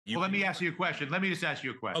You Well, let me ask you a question. Let me just ask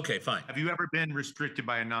you a question. okay? Fine. Have you ever been restricted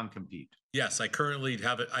by a non-compete? Yes, I currently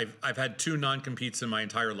have it. I've had two non-competes in my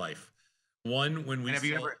entire life. One when we And have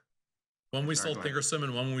you sold ever? one we Sorry, sold go ahead. Thinkorswim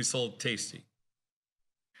and one when we sold Tasty.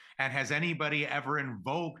 And has anybody ever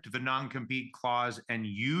invoked the non-compete clause and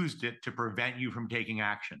used it to prevent you from taking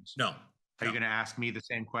actions? No, Are you no. going to ask me the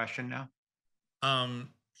same question now?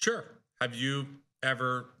 Sure. Have you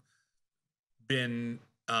ever been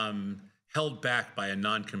held back by a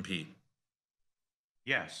non-compete?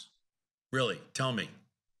 Yes. Really? Tell me.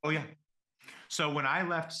 Oh, yeah. So when I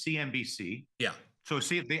left CNBC, Yeah. so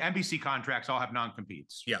see, the NBC contracts all have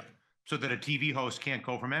non-competes. Yeah. So that a TV host can't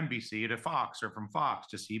go from NBC to Fox or from Fox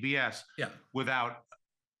to CBS Yeah. without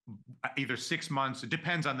either 6 months. It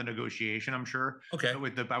depends on the negotiation, I'm sure. Okay. I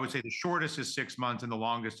would say the shortest is 6 months and the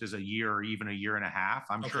longest is a year or even a year and a half.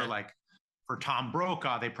 I'm sure, Okay. like for Tom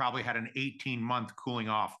Brokaw, they probably had an 18-month cooling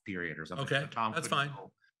off period or something. Okay. So Tom That's couldn't fine.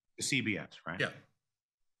 go to CBS, right? Yeah.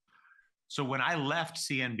 So when I left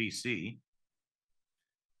CNBC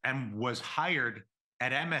and was hired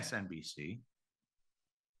at MSNBC,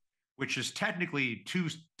 which is technically two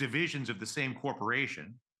divisions of the same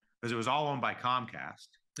corporation, because it was all owned by Comcast.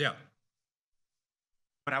 Yeah.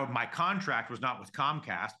 But my contract was not with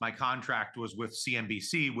Comcast. My contract was with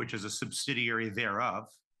CNBC, which is a subsidiary thereof.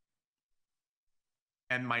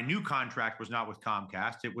 And my new contract was not with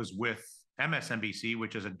Comcast. It was with MSNBC,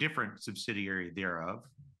 which is a different subsidiary thereof.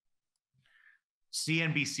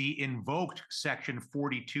 CNBC invoked Section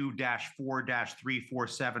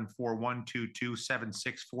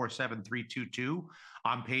 42-4-3474122764732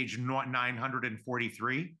 on page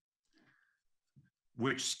 943,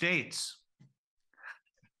 which states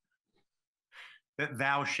that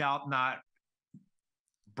thou shalt not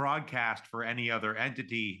broadcast for any other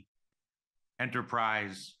entity,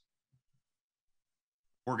 enterprise,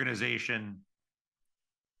 organization,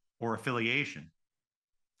 or affiliation.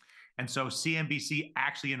 And so CNBC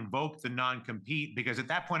actually invoked the non-compete because at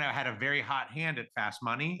that point I had a very hot hand at Fast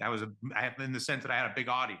Money. In the sense that I had a big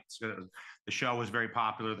audience. The show was very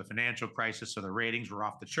popular, the financial crisis, so the ratings were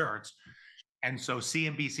off the charts. And so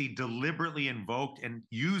CNBC deliberately invoked and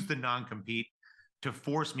used the non-compete to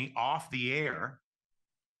force me off the air,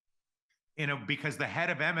 because the head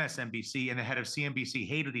of MSNBC and the head of CNBC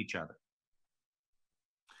hated each other.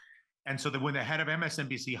 And so when the head of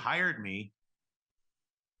MSNBC hired me,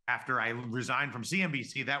 after I resigned from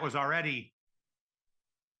CNBC, that was already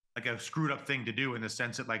like a screwed up thing to do in the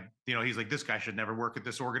sense that, like, he's like, this guy should never work at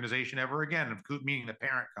this organization ever again, meaning the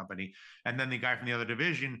parent company. And then the guy from the other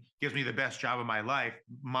division gives me the best job of my life,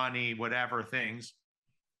 money, whatever things.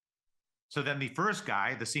 So then the first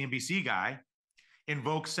guy, the CNBC guy,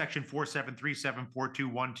 invokes Section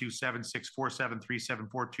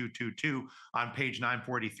 473742127647374222 on page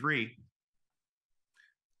 943.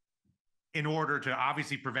 In order to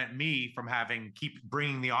obviously prevent me from keep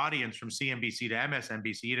bringing the audience from CNBC to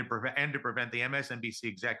MSNBC and to prevent the MSNBC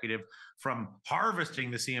executive from harvesting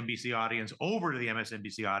the CNBC audience over to the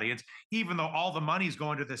MSNBC audience, even though all the money's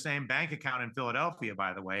going to the same bank account in Philadelphia,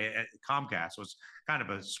 by the way, at Comcast. Was kind of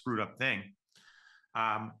a screwed up thing.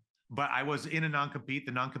 But I was in a non-compete.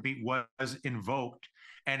 The non-compete was invoked.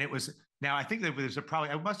 And it I think there was it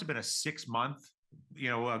must have been a 6-month,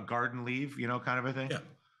 a garden leave, kind of a thing. Yeah.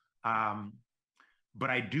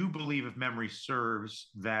 But I do believe, if memory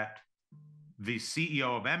serves, that the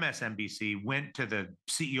CEO of MSNBC went to the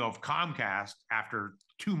CEO of Comcast after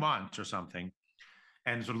 2 months or something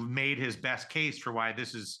and sort of made his best case for why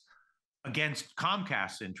this is against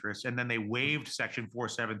Comcast's interests. And then they waived Section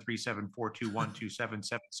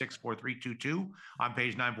 47374212776432 on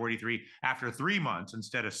page 943 after 3 months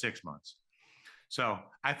instead of 6 months. So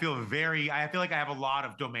I feel like I have a lot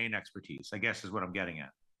of domain expertise, I guess is what I'm getting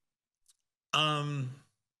at. And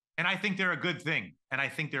I think they're a good thing.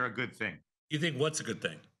 You think what's a good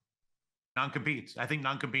thing? Non-competes. I think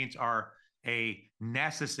non-competes are a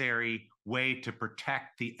necessary way to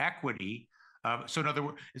protect the equity. So in other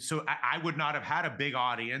words, I would not have had a big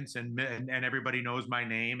audience and everybody knows my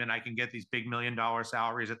name and I can get these big $1 million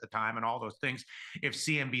salaries at the time and all those things if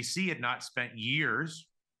CNBC had not spent years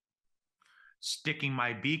sticking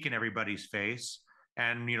my beak in everybody's face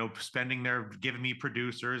and, giving me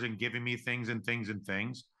producers and giving me things. And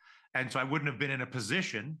so I wouldn't have been in a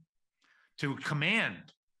position to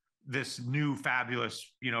command this new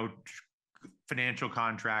fabulous, financial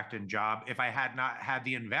contract and job if I had not had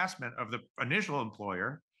the investment of the initial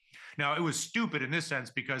employer. Now, it was stupid in this sense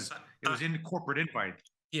because it was in corporate invite.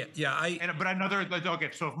 Yeah. So if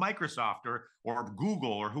Microsoft or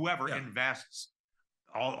Google or whoever invests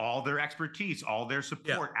all their expertise, all their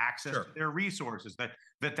support, access to their resources,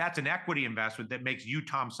 that's an equity investment that makes you,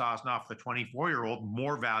 Tom Sosnoff, the 24-year-old,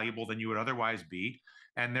 more valuable than you would otherwise be.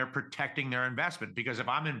 And they're protecting their investment, because if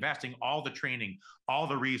I'm investing all the training, all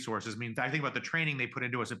the resources, I mean, I think about the training they put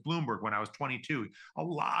into us at Bloomberg when I was 22. A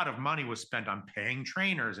lot of money was spent on paying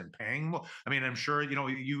trainers and paying. I mean, I'm sure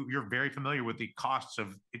you're very familiar with the costs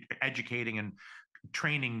of educating and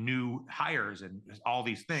training new hires and all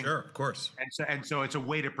these things. Sure, of course. And so it's a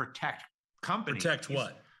way to protect companies. Protect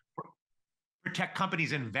what? Protect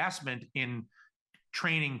companies' investment in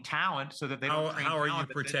training talent so that they don't. How are you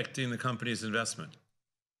protecting the company's investment?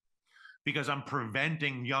 Because I'm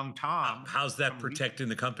preventing young Tom. How's that protecting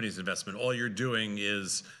the company's investment? All you're doing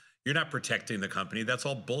is you're not protecting the company. That's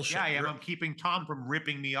all bullshit. Yeah, I am. I'm keeping Tom from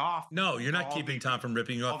ripping me off. No, you're not keeping Tom from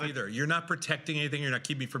ripping you off either. You're not protecting anything. You're not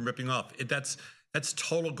keeping me from ripping off. That's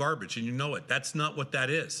total garbage, and you know it. That's not what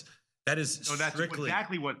that is. That is no, that's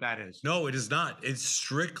exactly what that is. No, it is not. It's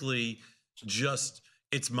strictly just,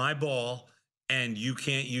 it's my ball, and you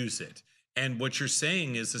can't use it. And what you're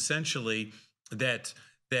saying is essentially that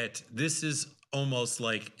this is almost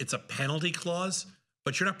like it's a penalty clause,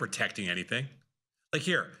 but you're not protecting anything. Like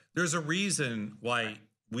here, there's a reason why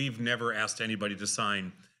we've never asked anybody to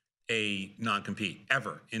sign a non-compete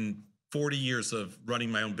ever in 40 years of running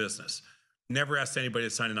my own business. Never asked anybody to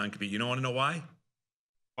sign a non-compete. You don't want to know why?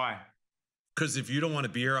 Why? Because if you don't want to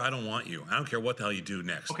be here, I don't want you. I don't care what the hell you do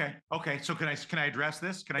next. Okay. So can I address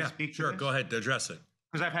this? Can I speak to this? Sure, go ahead, address it.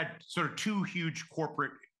 Because I've had sort of two huge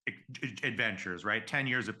corporate adventures, right? 10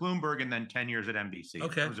 years at Bloomberg and then 10 years at NBC.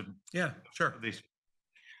 Okay. Yeah, sure.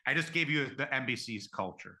 I just gave you the NBC's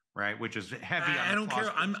culture, right? Which is heavy. I don't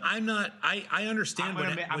care. I'm not. I understand what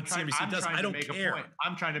CNBC does. I don't care.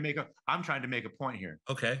 I'm trying to make a point here.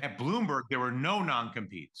 Okay. At Bloomberg, there were no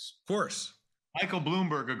non-competes. Of course. Michael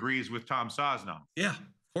Bloomberg agrees with Tom Sosnoff. Yeah, of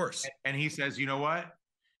course. And he says, you know what?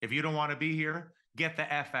 If you don't want to be here, get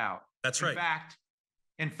the F out. That's right.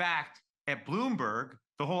 In fact, at Bloomberg,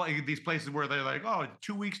 the whole these places where they're like, oh,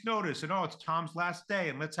 2 weeks notice, and it's Tom's last day,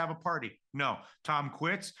 and let's have a party. No, Tom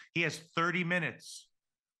quits. He has 30 minutes.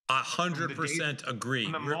 100% agree.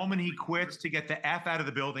 From the moment he quits to get the F out of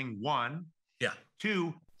the building, 1. Yeah.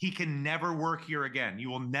 2, he can never work here again. You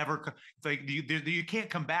will never, like, you can't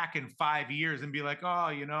come back in 5 years and be like, oh,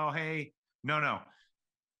 hey, no.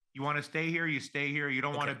 You want to stay here, you stay here. You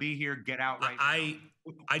don't want to be here, get out right now.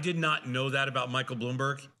 I did not know that about Michael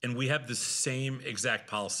Bloomberg, and we have the same exact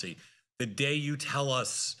policy. The day you tell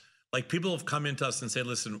us, like, people have come into us and say,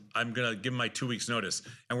 listen, I'm going to give my 2 weeks notice.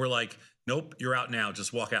 And we're like, nope, you're out now.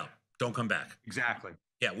 Just walk out. Don't come back. Exactly.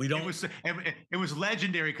 Yeah, we don't. It was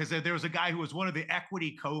legendary because there was a guy who was one of the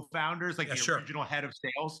equity co-founders, like original head of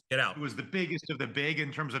sales. Get out. Who was the biggest of the big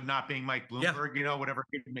in terms of not being Mike Bloomberg, whatever.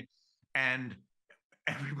 And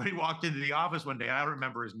everybody walked into the office one day. I don't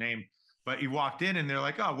remember his name, but he walked in and they're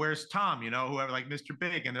like, oh, where's Tom? Whoever, like Mr.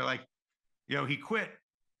 Big. And they're like, he quit.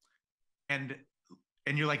 And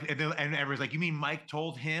you're like, and everyone's like, you mean Mike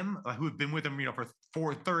told him, who had been with him,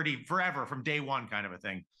 for 30 forever from day one kind of a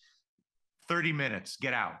thing. 30 minutes,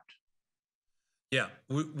 get out. Yeah,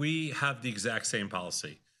 we have the exact same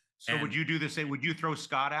policy. So would you do the same? Would you throw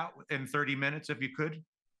Scott out in 30 minutes if you could?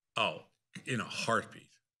 Oh, in a heartbeat.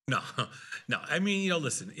 No. I mean,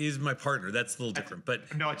 listen, he's my partner. That's a little different,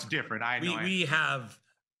 but no, it's different. I know.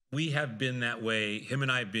 We have been that way. Him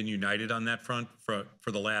and I have been united on that front for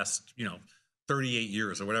the last, 38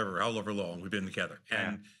 years or whatever, however long we've been together.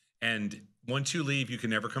 Yeah. And once you leave, you can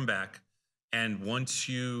never come back. And once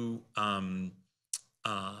you, I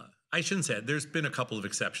shouldn't say it, there's been a couple of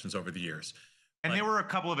exceptions over the years. And there were a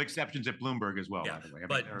couple of exceptions at Bloomberg as well, yeah, by the way.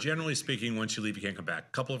 But generally speaking, once you leave, you can't come back.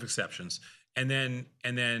 A couple of exceptions. And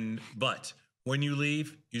then, but when you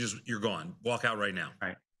leave, you're gone. Walk out right now.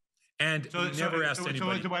 Right. And never asked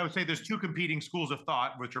anybody. So I would say there's two competing schools of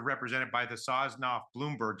thought, which are represented by the Sosnoff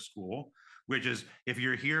Bloomberg school, which is, if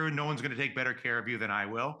you're here, no one's going to take better care of you than I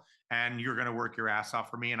will. And you're going to work your ass off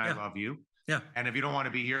for me. And I love you. Yeah. And if you don't want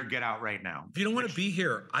to be here, get out right now. If you don't want to be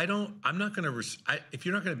here, I'm not going to, if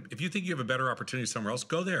you think you have a better opportunity somewhere else,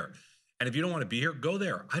 go there. And if you don't want to be here, go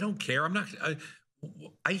there. I don't care.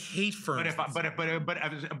 I hate firms.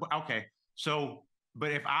 Okay. So,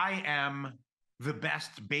 but if I am the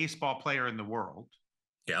best baseball player in the world.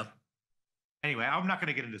 Yeah. Anyway, I'm not going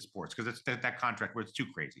to get into sports because it's that contract where it's too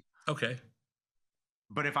crazy. Okay.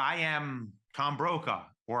 But if I am Tom Brokaw,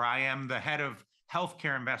 or I am the head of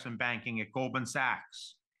healthcare investment banking at Goldman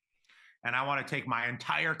Sachs, and I want to take my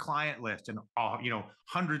entire client list and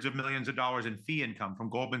hundreds of millions of dollars in fee income from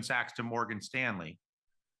Goldman Sachs to Morgan Stanley,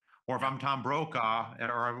 Or if I'm Tom Brokaw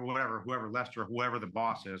or whatever, whoever Lester, whoever the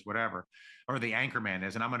boss is, whatever, or the anchorman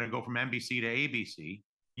is, and I'm going to go from NBC to ABC,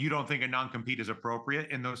 you don't think a non-compete is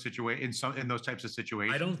appropriate in those in those types of I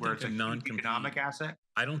situations don't where think it's a a huge non-compete. economic asset?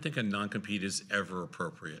 I don't think a non-compete is ever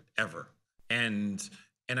appropriate, ever. And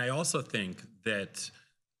I also think that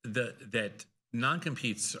that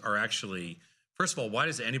non-competes are actually, first of all, why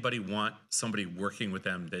does anybody want somebody working with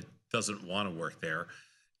them that doesn't want to work there?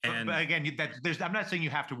 And but again, I'm not saying you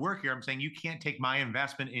have to work here. I'm saying you can't take my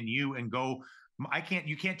investment in you and go.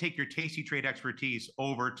 You can't take your Tasty Trade expertise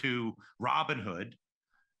over to Robinhood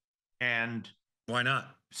and why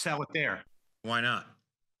not? sell it there. Why not?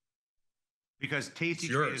 Because Tasty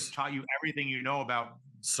Trade has taught you everything you know about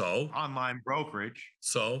online brokerage.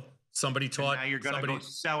 So somebody taught. And now you're going to go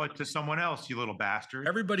sell it to someone else, you little bastard.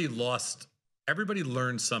 Everybody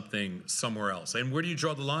learned something somewhere else. And where do you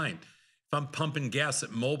draw the line? If I'm pumping gas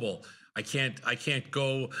at Mobile, I can't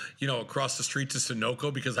go, across the street to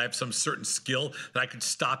Sunoco because I have some certain skill that I could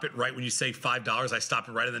stop it right when you say $5. I stop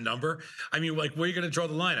it right in the number. I mean, like, where are you going to draw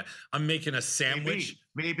the line? I'm making a sandwich.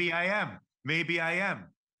 Maybe I am.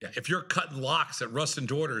 Yeah, if you're cutting locks at Russ and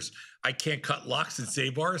Daughters, I can't cut locks at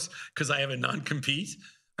Zabar's because I have a non-compete.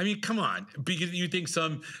 I mean, come on. Because you think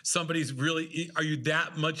somebody's really, are you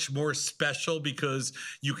that much more special because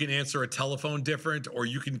you can answer a telephone different or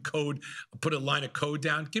you can put a line of code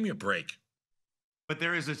down? Give me a break. But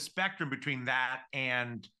there is a spectrum between that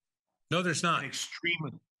and no, there's not.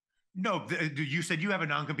 No, you said you have a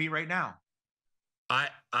non-compete right now.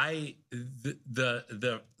 You're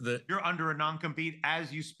under a non-compete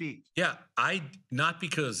as you speak. Yeah, not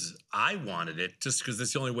because I wanted it, just because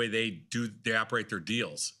that's the only way they operate their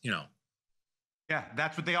deals, Yeah,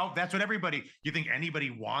 that's what everybody, you think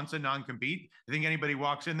anybody wants a non-compete? You think anybody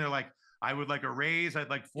walks in, they're like, I would like a raise, I'd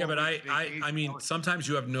like 4 Yeah, but I mean, sometimes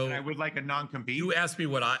you have no. I would like a non-compete. You ask me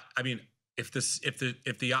what I mean, if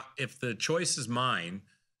the choice is mine,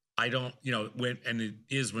 I don't, and it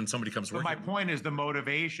is when somebody comes working. My point is the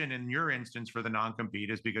motivation in your instance for the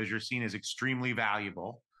non-compete is because you're seen as extremely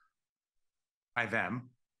valuable by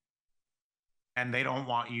them. And they don't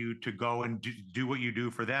want you to go and do what you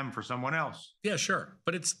do for them for someone else. Yeah, sure.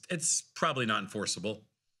 But it's probably not enforceable.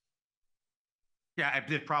 Yeah,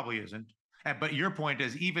 it probably isn't. But your point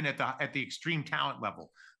is even at the extreme talent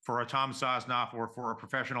level for a Tom Sosnoff or for a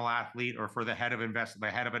professional athlete or for the head of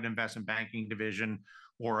an investment banking division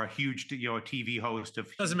or a huge, a TV host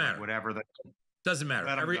of doesn't matter whatever that doesn't matter.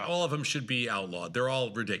 All of them should be outlawed. They're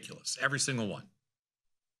all ridiculous. Every single one.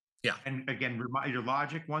 Yeah. And again, your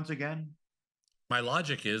logic once again. My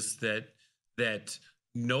logic is that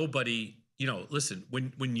nobody, listen,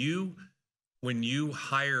 when you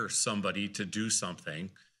hire somebody to do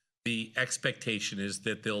something, the expectation is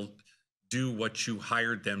that they'll do what you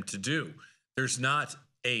hired them to do. There's not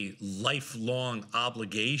a lifelong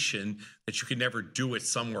obligation that you can never do it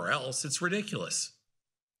somewhere else. It's ridiculous.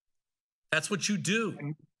 That's what you do.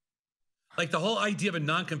 Like the whole idea of a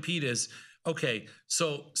non-compete is, okay,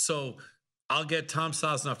 so I'll get Tom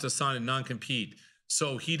Sosnoff to sign a non-compete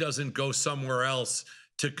so he doesn't go somewhere else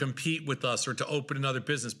to compete with us or to open another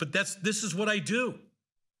business. But this is what I do.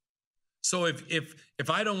 So if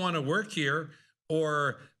I don't want to work here,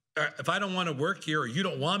 or if I don't want to work here, or you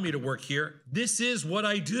don't want me to work here, this is what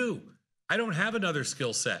I do. I don't have another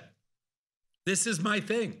skill set. This is my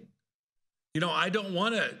thing. I don't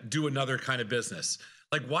want to do another kind of business.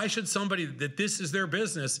 Like, why should somebody that this is their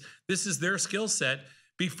business, this is their skill set,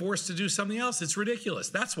 be forced to do something else? It's ridiculous.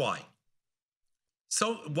 That's why.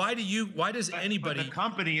 So why does anybody? But the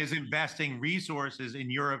company is investing resources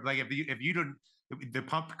in Europe. Like if you don't, the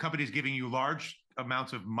company is giving you large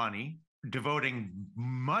amounts of money, devoting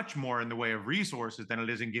much more in the way of resources than it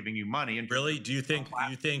is in giving you money. And really, do you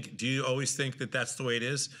always think that that's the way it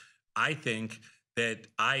is? I think that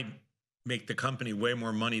I make the company way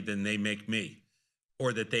more money than they make me,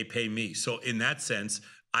 or that they pay me. So in that sense,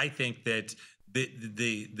 I think that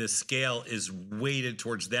the scale is weighted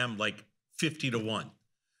towards them like 50-1.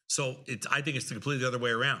 So I think it's completely the other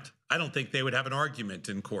way around. I don't think they would have an argument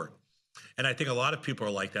in court. And I think a lot of people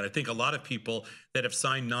are like that. I think a lot of people that have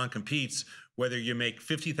signed non-competes, whether you make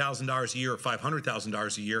 $50,000 a year or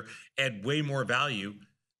 $500,000 a year, add way more value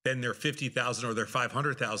than their $50,000 or their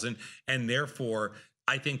 $500,000, and therefore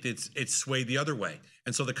I think it's swayed the other way.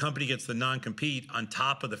 And so the company gets the non-compete on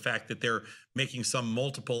top of the fact that they're making some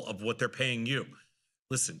multiple of what they're paying you.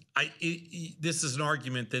 Listen, this is an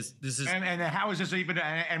argument. This is and how is this even?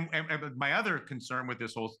 And my other concern with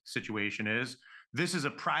this whole situation is this is a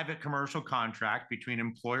private commercial contract between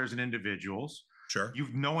employers and individuals. Sure.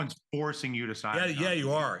 No one's forcing you to sign Yeah, a yeah, you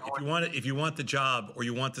non-compete. are. If you want the job or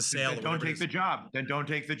you want the sale, Then or don't whatever it take is. the job. Then don't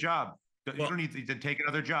take the job. You Well, don't need to take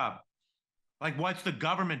another job. Like, what's the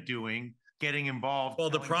government doing getting involved? well,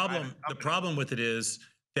 Telling private the companies? problem with it is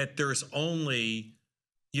that there's only,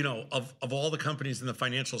 of all the companies in the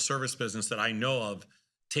financial service business that I know of,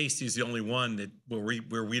 Tasty is the only one that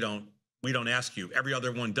where we don't ask you. Every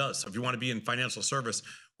other one does. So if you want to be in financial service,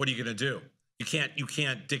 what are you going to do? You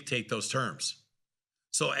can't dictate those terms.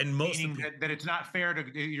 So, and most Meaning that it's not fair to,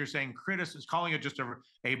 you're saying calling it just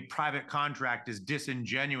a private contract is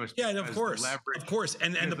disingenuous. Yeah, of course,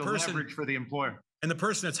 and the person leverage for the employer. And the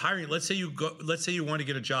person that's hiring, let's say you want to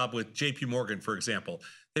get a job with JP Morgan, for example.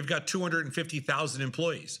 They've got 250,000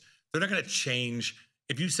 employees. They're not going to change.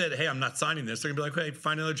 If you said, hey, I'm not signing this, they're going to be like, hey,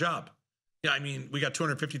 find another job. Yeah, I mean, we got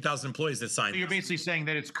 250,000 employees that signed. So you're basically saying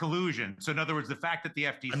that it's collusion. So in other words, the fact that the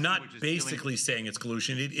FTC, I'm not basically saying it's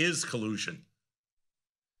collusion. It is collusion.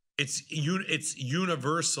 It's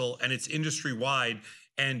universal and it's industry wide,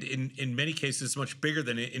 and in many cases, it's much bigger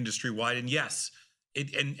than industry wide. And yes,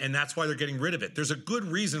 and that's why they're getting rid of it. There's a good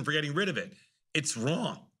reason for getting rid of it. It's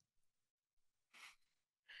wrong.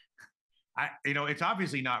 It's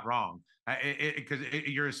obviously not wrong, because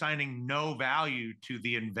you're assigning no value to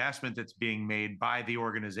the investment that's being made by the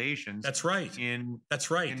organizations. That's right.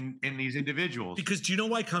 That's right. In these individuals. Because do you know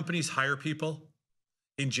why companies hire people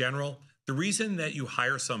in general? The reason that you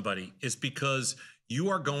hire somebody is because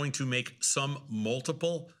you are going to make some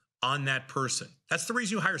multiple on that person. That's the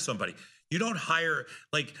reason you hire somebody. You don't hire,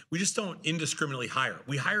 like, we just don't indiscriminately hire.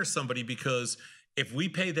 We hire somebody because if we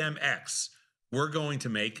pay them X, we're going to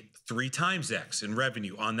make 3 times X in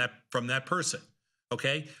revenue on that from that person.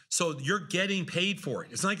 Okay. So you're getting paid for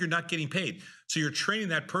it. It's not like you're not getting paid. So you're training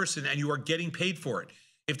that person and you are getting paid for it.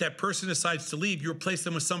 If that person decides to leave, you replace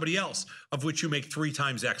them with somebody else of which you make 3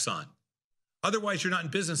 times X on. Otherwise, you're not in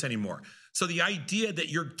business anymore. So the idea that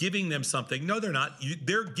you're giving them something, no, they're not.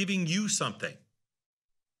 They're giving you something.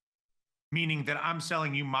 Meaning that I'm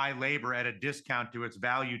selling you my labor at a discount to its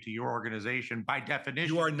value to your organization. By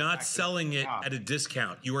definition, you are not selling it at a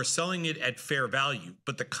discount. You are selling it at fair value.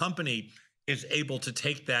 But the company is able to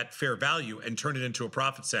take that fair value and turn it into a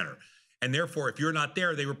profit center. And therefore, if you're not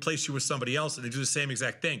there, they replace you with somebody else and they do the same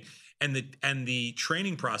exact thing. And the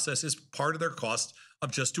training process is part of their cost of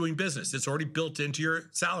just doing business. It's already built into your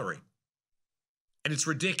salary. And it's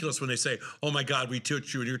ridiculous when they say, oh my God, we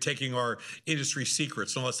took you and you're taking our industry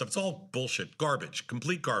secrets and all that stuff. It's all bullshit, garbage,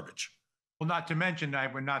 complete garbage. Well, not to mention,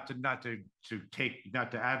 not to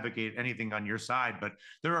advocate anything on your side, but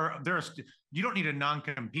you don't need a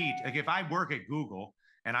non-compete. Like if I work at Google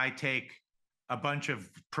and I take a bunch of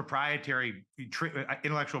proprietary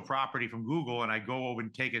intellectual property from Google and I go over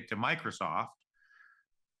and take it to Microsoft,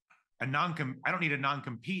 I don't need a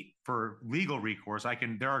non-compete for legal recourse.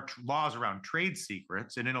 There are laws around trade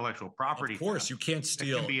secrets and intellectual property. Of course, you can't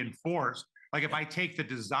steal. That can be enforced. Like if I take the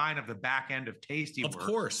design of the back end of Tasty, of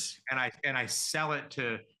course, and I sell it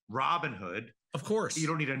to Robinhood, of course, you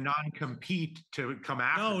don't need a non-compete to come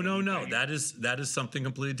after. No. That is something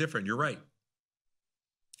completely different. You're right.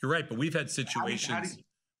 You're right. But we've had situations.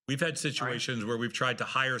 Where we've tried to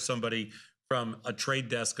hire somebody from a trade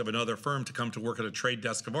desk of another firm to come to work at a trade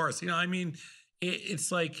desk of ours. I mean,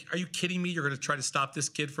 it's like, are you kidding me? You're going to try to stop this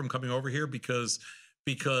kid from coming over here because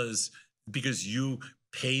you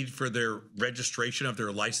paid for their registration of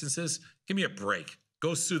their licenses? Give me a break.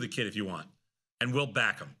 Go sue the kid if you want, and we'll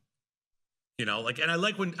back him. And I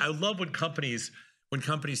love when companies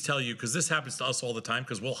tell you, because this happens to us all the time,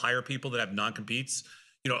 because we'll hire people that have non-competes,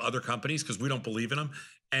 other companies, because we don't believe in them,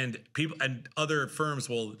 and other firms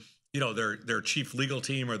will. Their chief legal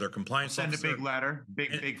team or their compliance officer. Send a big letter,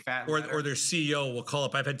 big fat letter. Or their CEO will call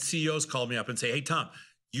up. I've had CEOs call me up and say, hey, Tom,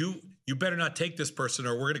 you better not take this person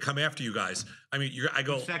or we're going to come after you guys. I mean, I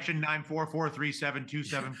go. Section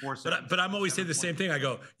 944372747. But I'm always saying the same thing. I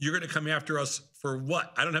go, you're going to come after us for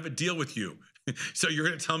what? I don't have a deal with you. So you're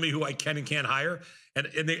going to tell me who I can and can't hire?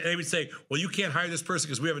 And they would say, well, you can't hire this person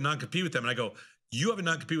because we have a non-compete with them. And I go, you have a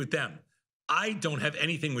non-compete with them. I don't have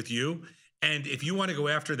anything with you. And if you want to go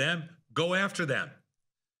after them, go after them.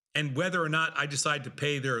 And whether or not I decide to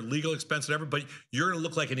pay their legal expense, whatever, but you're going to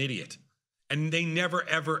look like an idiot. And they never,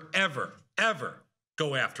 ever, ever, ever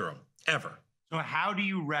go after them, ever. So how do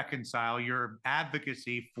you reconcile your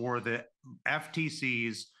advocacy for the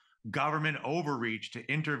FTC's government overreach to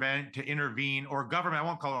intervene, or government, I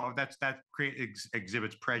won't call it, that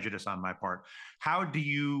exhibits prejudice on my part. How do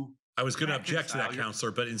you... I was going to object to that,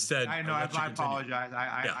 counselor, but instead, I know. I apologize.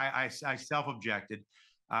 I self-objected.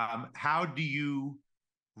 How do you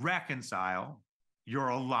reconcile your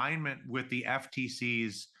alignment with the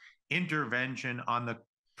FTC's intervention on the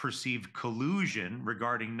perceived collusion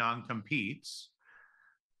regarding non-competes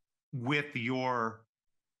with your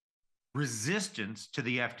resistance to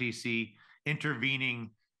the FTC intervening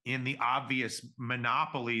in the obvious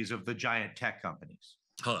monopolies of the giant tech companies.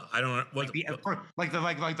 Hold on, I don't know what, like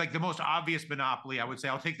the most obvious monopoly. I would say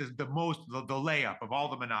I'll take the layup of all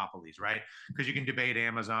the monopolies, right? Because you can debate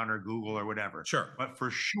Amazon or Google or whatever. Sure. But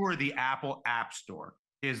for sure, the Apple App Store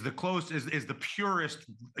is the is the purest,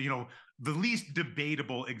 the least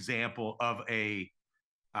debatable example of a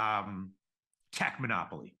tech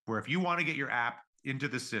monopoly, where if you want to get your app into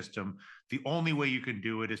the system, the only way you can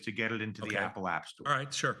do it is to get it into the Apple App Store. All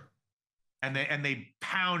right, sure. And they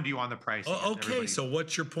pound you on the price. Oh, okay. So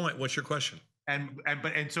what's your point? What's your question?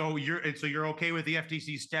 So you're okay with the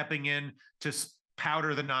FTC stepping in to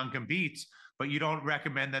powder the non-competes, but you don't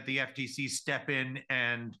recommend that the FTC step in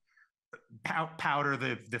and powder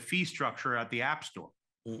the fee structure at the App Store.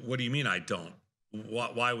 What do you mean I don't?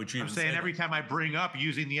 Why would you? I'm saying every time I bring up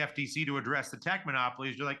using the FTC to address the tech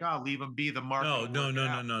monopolies, you're like, oh, leave them be. The market.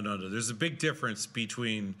 No. There's a big difference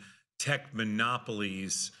between tech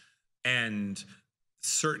monopolies and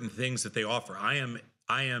certain things that they offer. I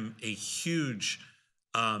am a huge,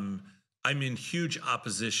 I'm in huge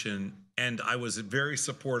opposition, and I was very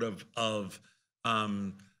supportive of,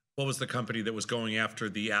 what was the company that was going after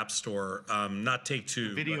the App Store? Not Take-Two.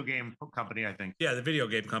 The video game company, I think. Yeah, the video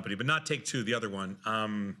game company, but not Take-Two, the other one.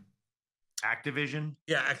 Activision?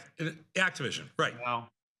 Yeah, Activision, right. No.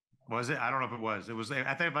 Was it? I don't know if it was. It was.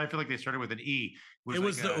 I feel like they started with an E. It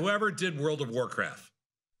was whoever did World of Warcraft.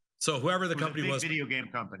 So whoever the company was, video game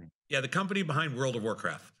company. Yeah, the company behind World of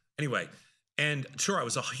Warcraft. Anyway, and sure, I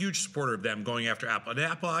was a huge supporter of them going after Apple. And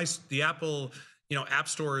the Apple, App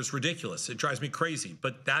Store is ridiculous. It drives me crazy.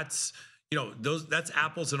 But that's, that's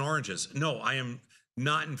apples and oranges. No, I am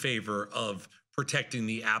not in favor of protecting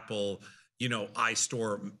the Apple,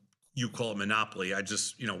 iStore. You call it monopoly. I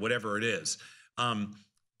just, whatever it is.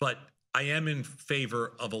 But I am in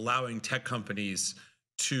favor of allowing tech companies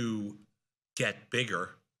to get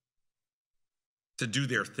bigger, to do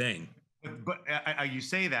their thing. But you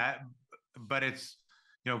say that, but it's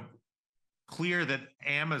clear that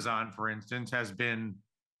Amazon, for instance,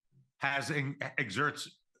 exerts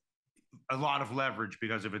a lot of leverage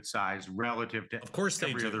because of its size relative to of course they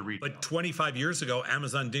every do. Other retailer. But 25 years ago,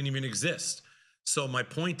 Amazon didn't even exist. So my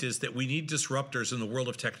point is that we need disruptors in the world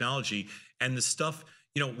of technology, and the stuff,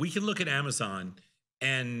 we can look at Amazon,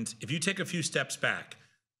 and if you take a few steps back,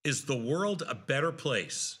 is the world a better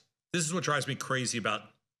place? This is what drives me crazy about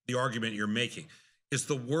the argument you're making. Is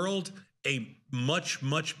the world a much,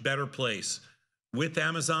 much better place with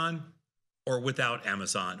Amazon or without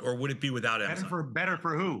Amazon? Or would it be without Amazon? Better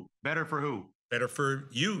for who? Better for who? Better for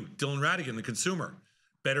you, Dylan Radigan, the consumer.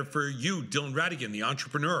 Better for you, Dylan Radigan, the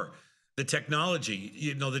entrepreneur. The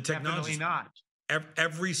technology, the technology. Definitely not.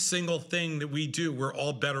 Every single thing that we do, we're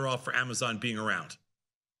all better off for Amazon being around.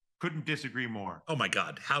 Couldn't disagree more. Oh my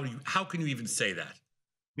God, how can you even say that?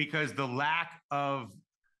 Because the lack of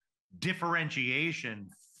differentiation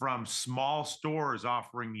from small stores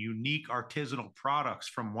offering unique artisanal products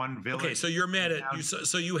from one village. Okay, so you're mad at you.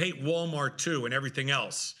 So you hate Walmart too and everything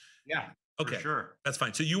else. Yeah. Okay, for sure. That's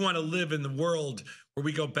fine. So you want to live in the world where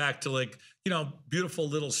we go back to beautiful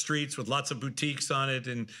little streets with lots of boutiques on it,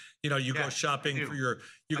 and you go shopping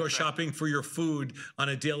for your food on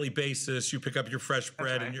a daily basis. You pick up your fresh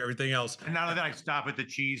bread and everything else. And not only that, I stop at the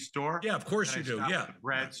cheese store. Yeah, of course you do. Yeah, the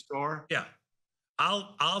bread store. Yeah,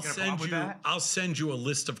 I'll send you a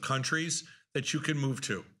list of countries that you can move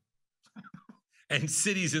to. And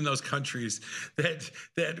cities in those countries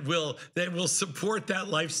that will support that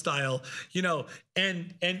lifestyle,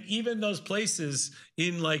 and even those places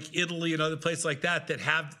in like Italy and other places like that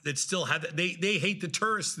still have they hate the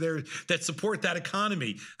tourists there that support that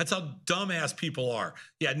economy. That's how dumbass people are.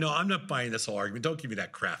 Yeah, no, I'm not buying this whole argument. Don't give me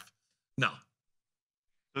that crap. No.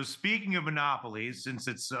 So speaking of monopolies, since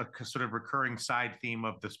it's a sort of recurring side theme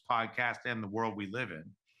of this podcast and the world we live in,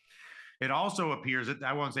 it also appears that,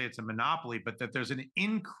 I won't say it's a monopoly, but that there's an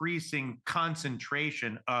increasing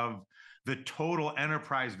concentration of the total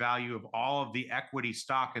enterprise value of all of the equity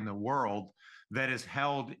stock in the world that is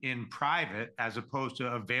held in private as opposed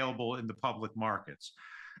to available in the public markets.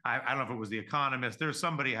 I don't know if it was The Economist. There's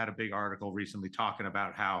somebody had a big article recently talking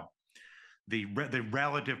about how the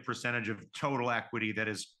relative percentage of total equity that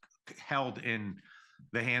is held in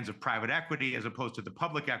the hands of private equity as opposed to the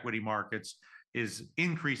public equity markets is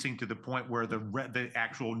increasing to the point where the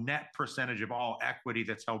actual net percentage of all equity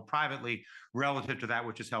that's held privately relative to that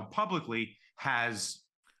which is held publicly has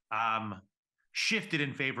shifted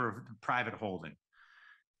in favor of private holding.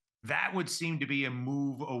 that would seem to be a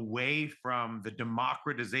move away from the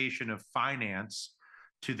democratization of finance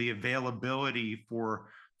to the availability for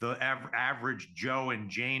the average Joe and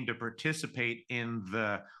Jane to participate in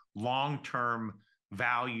the long-term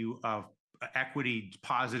value of equity,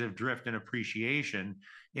 positive drift, and appreciation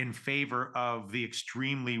in favor of the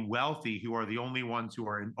extremely wealthy, who are the only ones who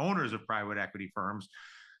are owners of private equity firms,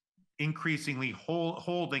 increasingly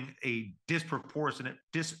holding a disproportionate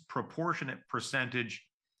percentage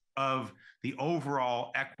of the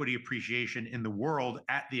overall equity appreciation in the world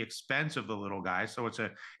at the expense of the little guys. So it's an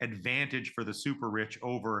advantage for the super rich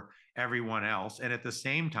over everyone else. And at the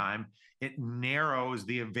same time, it narrows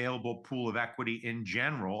the available pool of equity in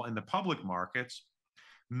general in the public markets,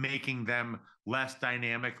 making them less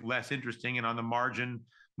dynamic, less interesting, and on the margin,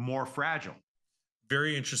 more fragile.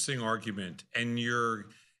 Very interesting argument. And your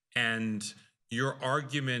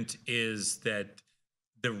argument is that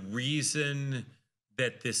the reason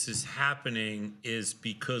that this is happening is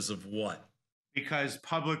because of what? Because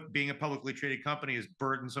being a publicly traded company is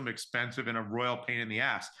burdensome, expensive, and a royal pain in the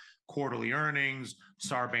ass. Quarterly earnings,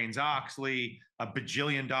 Sarbanes-Oxley, $1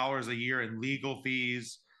 bajillion a year in legal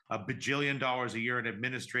fees, $1 bajillion a year in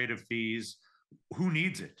administrative fees. Who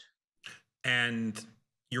needs it? And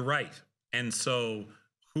you're right. And so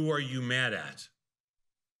who are you mad at?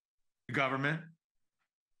 The government.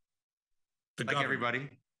 Like everybody.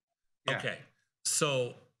 Yeah. Okay.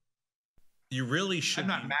 So you really should. I'm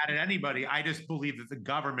not mad at anybody. I just believe that the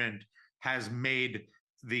government has made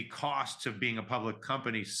the costs of being a public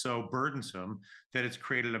company so burdensome that it's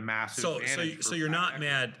created a massive advantage. So you're not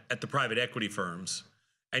mad at the private equity firms,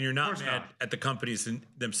 and you're not mad at the companies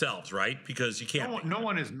themselves, right? Because you can't. No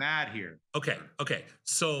one is mad here. Okay.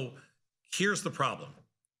 So here's the problem.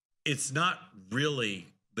 It's not really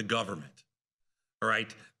the government, all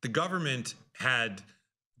right? The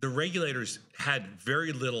regulators had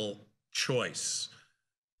very little choice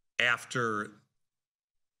after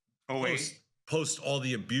post all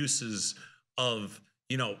the abuses of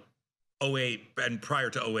 08 and prior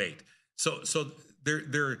to 08. So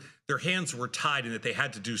their hands were tied in that they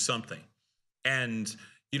had to do something. And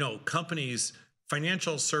companies,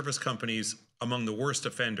 financial service companies, among the worst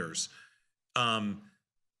offenders, put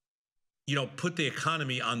the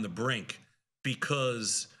economy on the brink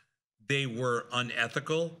because they were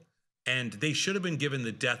unethical, and they should have been given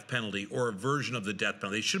the death penalty or a version of the death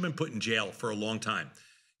penalty. They should have been put in jail for a long time,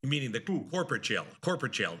 meaning the corporate jail,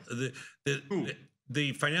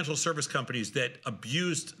 the financial service companies that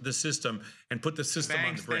abused the system and put the system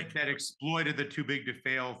on the brink. That exploited the too big to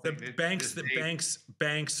fail thing. Banks,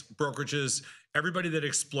 brokerages, everybody that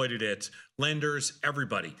exploited it, lenders,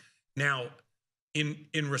 everybody. Now,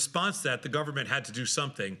 in response to that, the government had to do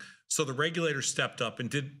something. So the regulators stepped up and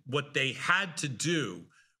did what they had to do,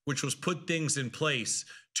 which was put things in place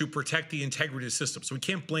to protect the integrity of the system. So we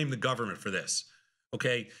can't blame the government for this.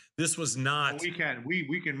 Okay, this was not. Well,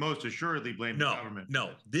 we can most assuredly blame the government.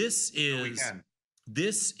 No, this is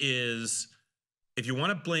if you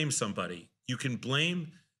want to blame somebody, you can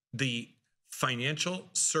blame the financial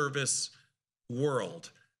service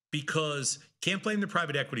world, because can't blame the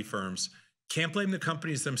private equity firms, can't blame the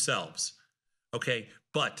companies themselves. Okay,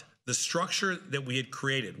 but the structure that we had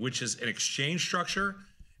created, which is an exchange structure,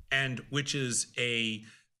 and which is a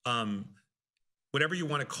whatever you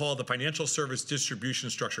want to call the financial service distribution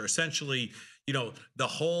structure, essentially, the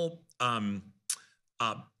whole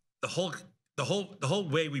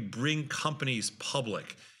way we bring companies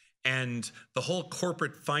public, and the whole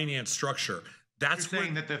corporate finance structure. That's You're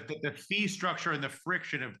saying that the fee structure and the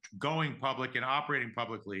friction of going public and operating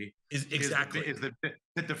publicly is that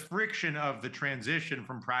the friction of the transition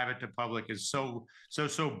from private to public is so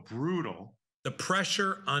brutal. The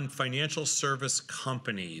pressure on financial service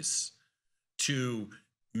companies to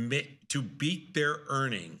beat their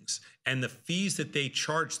earnings and the fees that they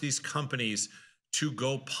charge these companies to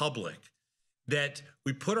go public, that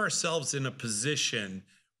we put ourselves in a position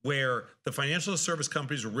where the financial service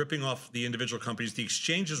companies were ripping off the individual companies, the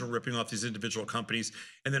exchanges were ripping off these individual companies,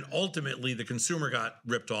 and then ultimately the consumer got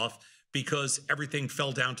ripped off because everything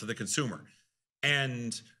fell down to the consumer.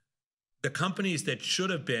 And the companies that should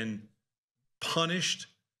have been punished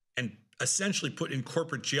and essentially put in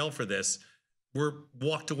corporate jail for this were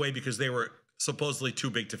walked away because they were supposedly too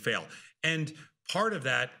big to fail. And part of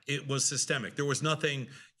that, it was systemic. There was nothing,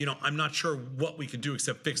 I'm not sure what we could do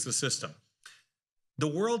except fix the system. The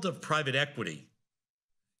world of private equity.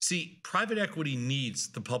 See, private equity needs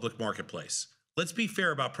the public marketplace. Let's be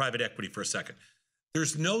fair about private equity for a second.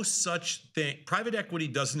 There's no such thing. Private equity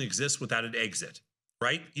doesn't exist without an exit,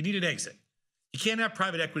 right? You need an exit. You can't have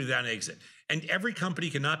private equity without an exit. And every company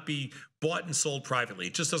cannot be bought and sold privately.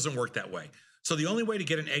 It just doesn't work that way. So the only way to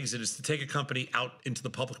get an exit is to take a company out into the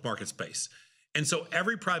public market space. And so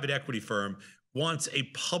every private equity firm wants a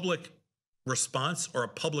public response or a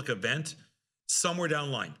public event somewhere down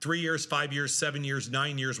the line, 3 years, 5 years, 7 years,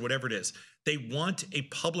 9 years, whatever it is. They want a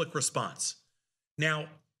public response. Now,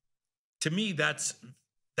 to me, that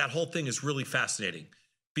whole thing is really fascinating,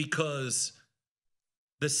 because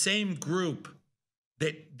the same group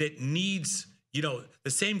that needs, the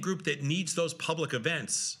same group that needs those public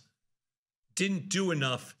events didn't do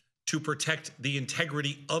enough to protect the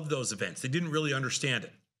integrity of those events. They didn't really understand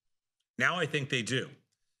it. Now I think they do.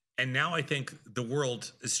 And now I think the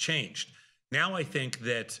world has changed. Now I think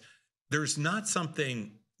that there's not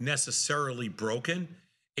something necessarily broken,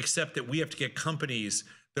 except that we have to get companies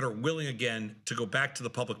that are willing again to go back to the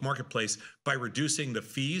public marketplace by reducing the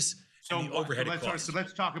fees and the overhead costs. So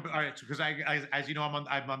let's talk about, all right, because I, as you know,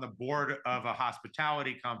 I'm on the board of a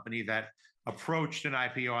hospitality company that approached an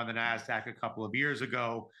IPO on the NASDAQ a couple of years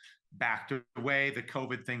ago, backed away. The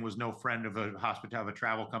COVID thing was no friend of a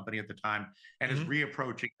travel company at the time, and is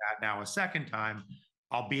reapproaching that now a second time,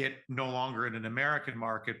 albeit no longer in an American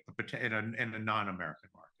market, but in a non-American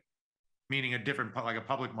market, meaning a different, like a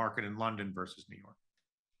public market in London versus New York.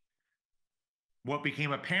 What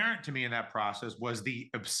became apparent to me in that process was the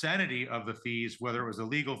obscenity of the fees, whether it was the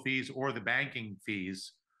legal fees or the banking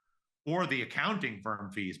fees or the accounting firm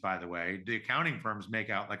fees, by the way. The accounting firms make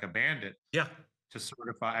out like a bandit. Yeah. To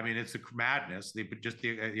certify, I mean, it's a madness.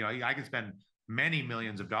 I can spend many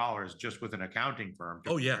millions of dollars just with an accounting firm.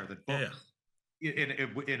 To prepare the books. Yeah.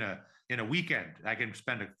 In a weekend, I can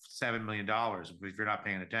spend $7 million if you're not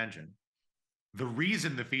paying attention. The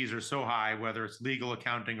reason the fees are so high, whether it's legal,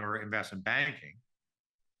 accounting, or investment banking,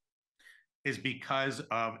 is because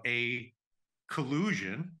of a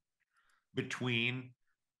collusion between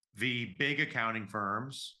the big accounting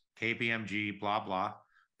firms, KPMG, blah, blah,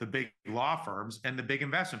 the big law firms, and the big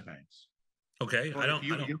investment banks. Okay, so I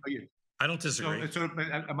don't disagree. So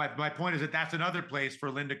my point is that that's another place for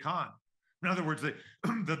Linda Kahn. In other words,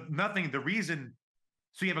 the reason.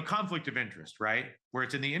 So you have a conflict of interest, right? Where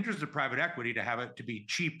it's in the interest of private equity to have it to be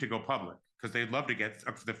cheap to go public, because they'd love to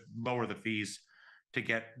lower the fees to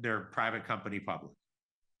get their private company public.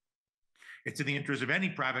 It's in the interest of any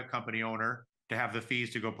private company owner to have the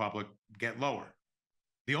fees to go public get lower.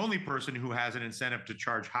 The only person who has an incentive to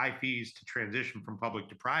charge high fees to transition from public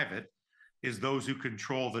to private is those who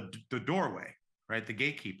control the doorway, right? The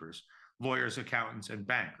gatekeepers, lawyers, accountants, and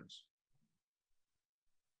bankers.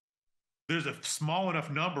 There's a small enough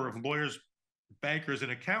number of lawyers, bankers,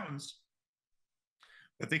 and accountants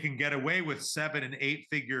that they can get away with 7- and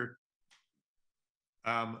 8-figure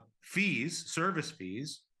fees, service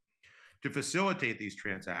fees, to facilitate these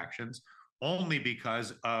transactions, only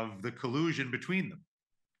because of the collusion between them.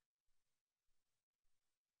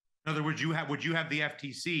 In other words, would you have the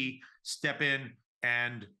FTC step in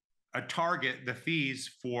and target the fees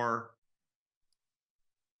for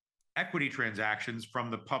equity transactions from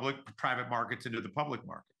the private markets into the public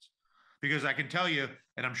markets? Because I can tell you,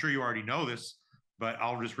 and I'm sure you already know this, but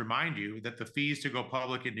I'll just remind you that the fees to go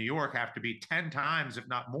public in New York have to be 10 times, if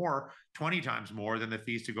not more, 20 times more than the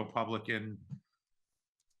fees to go public in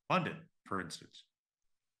London, for instance.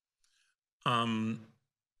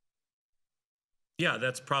 Yeah,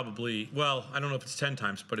 that's probably, well, I don't know if it's 10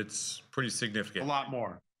 times, but it's pretty significant. A lot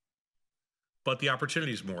more. But the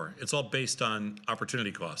opportunity is more. It's all based on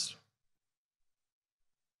opportunity costs.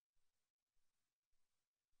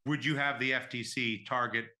 Would you have the FTC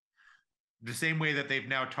target the same way that they've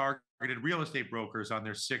now targeted real estate brokers on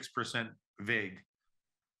their 6% VIG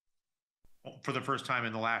for the first time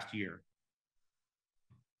in the last year?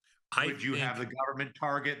 Would you have the government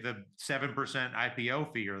target the 7%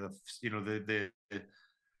 IPO fee, or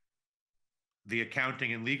the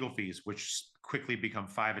accounting and legal fees, which quickly become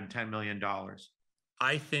 $5 and $10 million?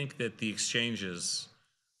 I think that the exchanges,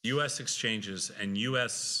 U.S. exchanges and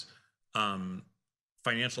U.S.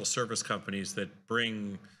 Financial service companies that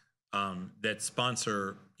bring, that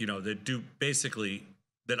sponsor, that do basically,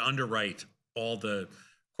 that underwrite all the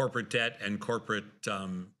corporate debt and corporate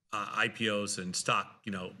IPOs and stock,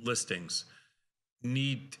 listings,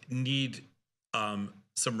 need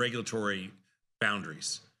some regulatory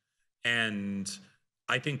boundaries. And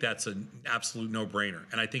I think that's an absolute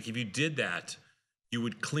no-brainer. And I think if you did that, you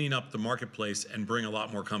would clean up the marketplace and bring a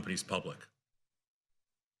lot more companies public.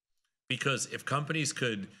 Because if companies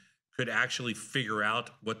could actually figure out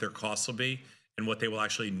what their costs will be and what they will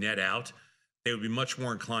actually net out, they would be much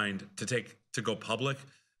more inclined to go public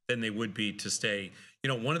than they would be to stay.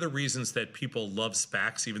 One of the reasons that people love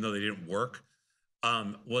SPACs, even though they didn't work,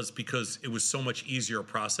 was because it was so much easier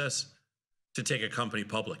process to take a company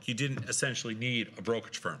public. You didn't essentially need a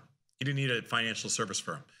brokerage firm. You didn't need a financial service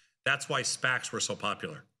firm. That's why SPACs were so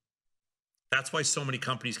popular. That's why so many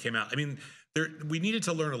companies came out. I mean, we needed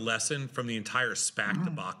to learn a lesson from the entire SPAC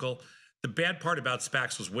debacle. The bad part about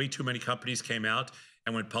SPACs was way too many companies came out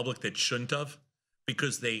and went public that shouldn't have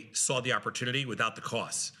because they saw the opportunity without the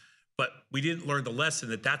costs. But we didn't learn the lesson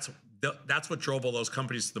that that's what drove all those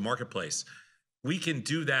companies to the marketplace. We can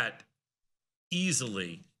do that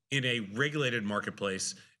easily in a regulated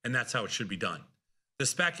marketplace, and that's how it should be done. The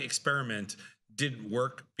SPAC experiment didn't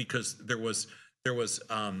work because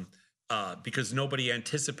because nobody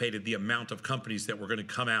anticipated the amount of companies that were going to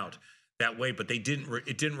come out that way, but it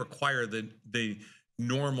didn't require the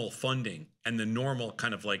normal funding and the normal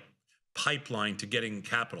kind of like pipeline to getting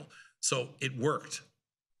capital. So it worked.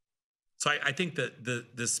 So I think that the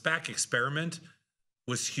SPAC experiment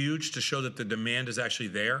was huge to show that the demand is actually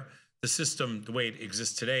there. The system, the way it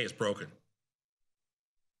exists today, is broken.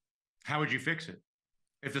 How would you fix it?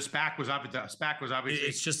 If the SPAC was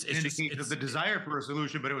obviously indication of the desire for a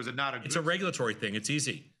solution, but it was not a good. It's a regulatory thing. It's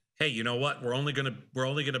easy. Hey, you know what?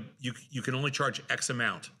 You can only charge X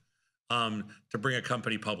amount to bring a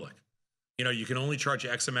company public. You know, you can only charge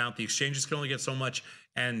X amount. The exchanges can only get so much,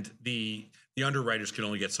 and the underwriters can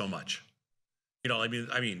only get so much. You know, I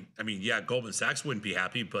mean, yeah, Goldman Sachs wouldn't be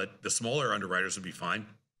happy, but the smaller underwriters would be fine.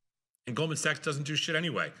 And Goldman Sachs doesn't do shit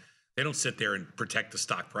anyway. They don't sit there and protect the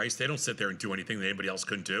stock price. They don't sit there and do anything that anybody else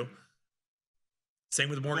couldn't do. Same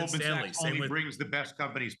with Morgan Stanley. Sachs only brings the best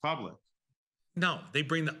companies public. No, they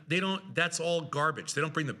don't. That's all garbage. They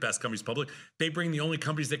don't bring the best companies public. They bring the only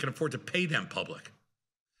companies that can afford to pay them public.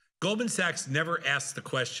 Goldman Sachs never asks the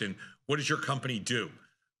question, what does your company do?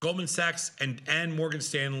 Goldman Sachs and Morgan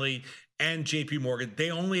Stanley and JP Morgan, they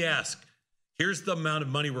only ask, here's the amount of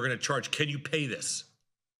money we're going to charge. Can you pay this?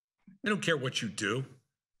 They don't care what you do.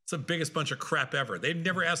 It's the biggest bunch of crap ever. They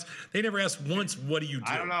never ask once, what do you do?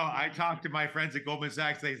 I don't know. I talked to my friends at Goldman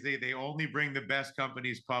Sachs. They say they only bring the best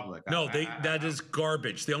companies public. No, that is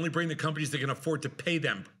garbage. They only bring the companies that can afford to pay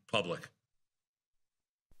them public.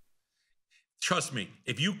 Trust me,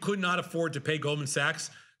 if you could not afford to pay Goldman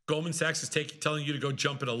Sachs is telling you to go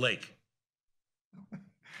jump in a lake.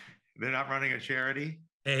 They're not running a charity?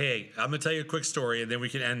 Hey, I'm going to tell you a quick story, and then we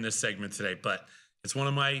can end this segment today. But it's one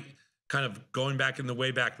of my kind of going back in the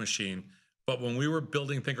Wayback Machine. But when we were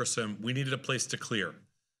building Thinkorswim, we needed a place to clear.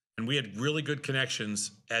 And we had really good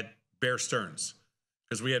connections at Bear Stearns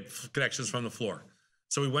because we had connections from the floor.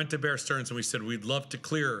 So we went to Bear Stearns and we said, we'd love to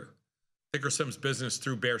clear Thinkorswim's business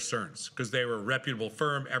through Bear Stearns because they were a reputable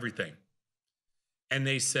firm, everything. And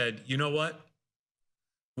they said, you know what?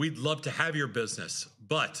 We'd love to have your business,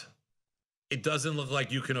 but it doesn't look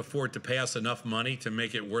like you can afford to pay us enough money to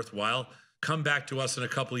make it worthwhile. Come back to us in a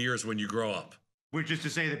couple of years when you grow up. Which is to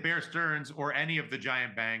say that Bear Stearns or any of the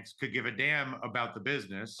giant banks could give a damn about the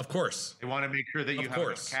business. Of course. They want to make sure that you have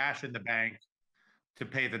enough cash in the bank to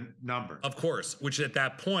pay the number. Of course, which at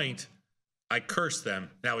that point, I cursed them.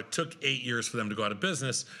 Now, it took 8 years for them to go out of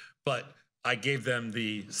business, but I gave them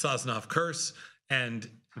the Sosnoff curse, and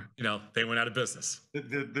you know they went out of business.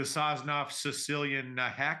 The Sosnoff Sicilian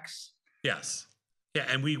hex? Yes. Yeah,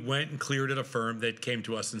 and we went and cleared at a firm that came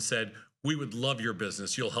to us and said, we would love your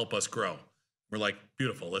business. You'll help us grow. We're like,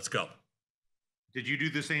 beautiful, let's go. Did you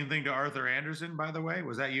do the same thing to Arthur Andersen, by the way?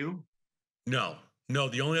 Was that you? No.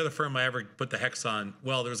 The only other firm I ever put the hex on,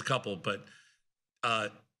 well, there was a couple, but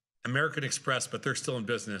American Express, but they're still in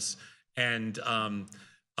business, and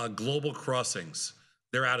Global Crossings,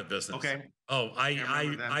 they're out of business. Okay. Oh,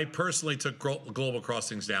 I personally took Global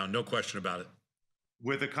Crossings down, no question about it.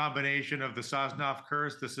 With a combination of the Sosnoff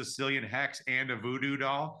curse, the Sicilian hex, and a voodoo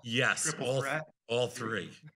doll? Yes, Triple threat? all three.